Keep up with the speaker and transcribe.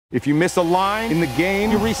If you miss a line in the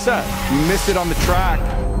game, you reset. You miss it on the track,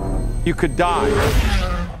 you could die.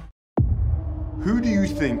 Who do you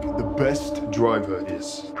think the best driver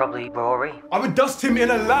is? Probably Rory. I would dust him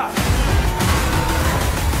in a lap.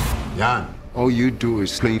 Jan, all you do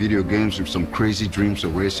is play video games with some crazy dreams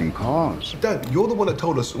of racing cars. Dad, you're the one that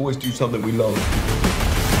told us to always do something we love.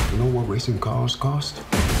 You know what racing cars cost?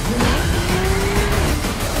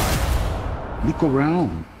 Look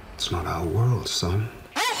around. It's not our world, son.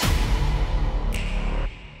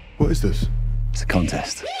 What is this? It's a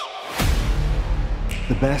contest.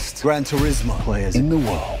 The best Gran Turismo players in the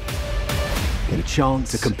world get a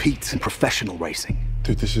chance to compete in professional racing.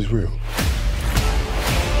 Dude, this is real.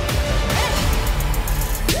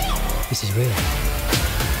 This is real.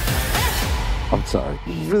 I'm sorry.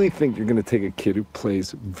 You really think you're going to take a kid who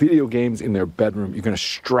plays video games in their bedroom, you're going to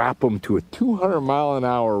strap him to a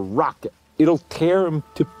 200-mile-an-hour rocket? It'll tear him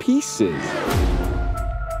to pieces.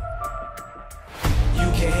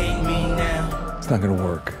 It's not gonna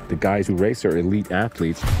work. The guys who race are elite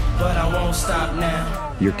athletes. But I won't stop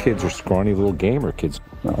now. Your kids are scrawny little gamer kids.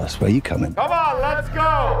 Well, that's where you come in. Come on, let's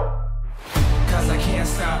go! Cause I can't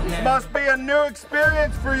stop now. Must be a new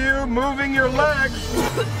experience for you, moving your legs.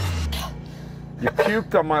 You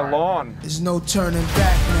puked on my lawn. There's no turning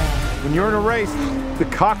back now. When you're in a race, the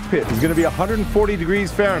cockpit is gonna be 140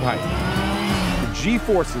 degrees Fahrenheit. The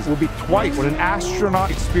G-forces will be twice what an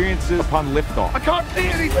astronaut experiences upon liftoff. I can't see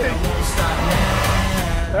anything!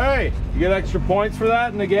 Hey, you get extra points for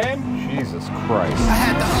that in the game? Jesus Christ. I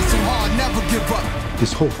had to hustle hard, never give up.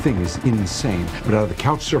 This whole thing is insane, but out of the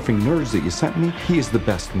couch surfing nerds that you sent me, he is the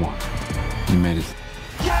best one. You made it.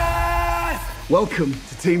 Yes! Welcome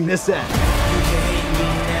to Team Nissan.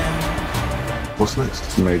 What's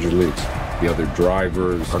next? Major leagues. The other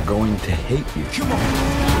drivers are going to hate you. Come on.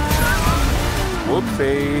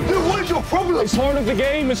 Whoopsie. Dude, what is your problem? It's part of the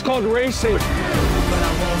game. It's called racing. But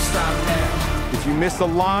I won't stop now. If you miss a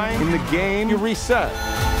line in the game, you reset.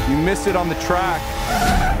 You miss it on the track,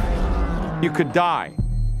 you could die.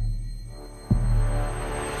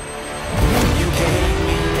 You can hate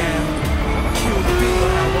me now. Kill the beat,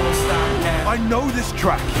 but I won't stop now. I know this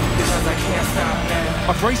track. Because I can't stop now.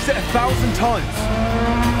 I've raced it 1,000 times.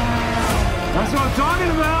 That's what I'm talking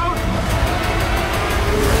about.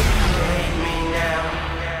 You can hate me now.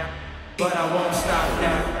 But I won't stop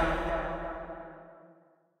now.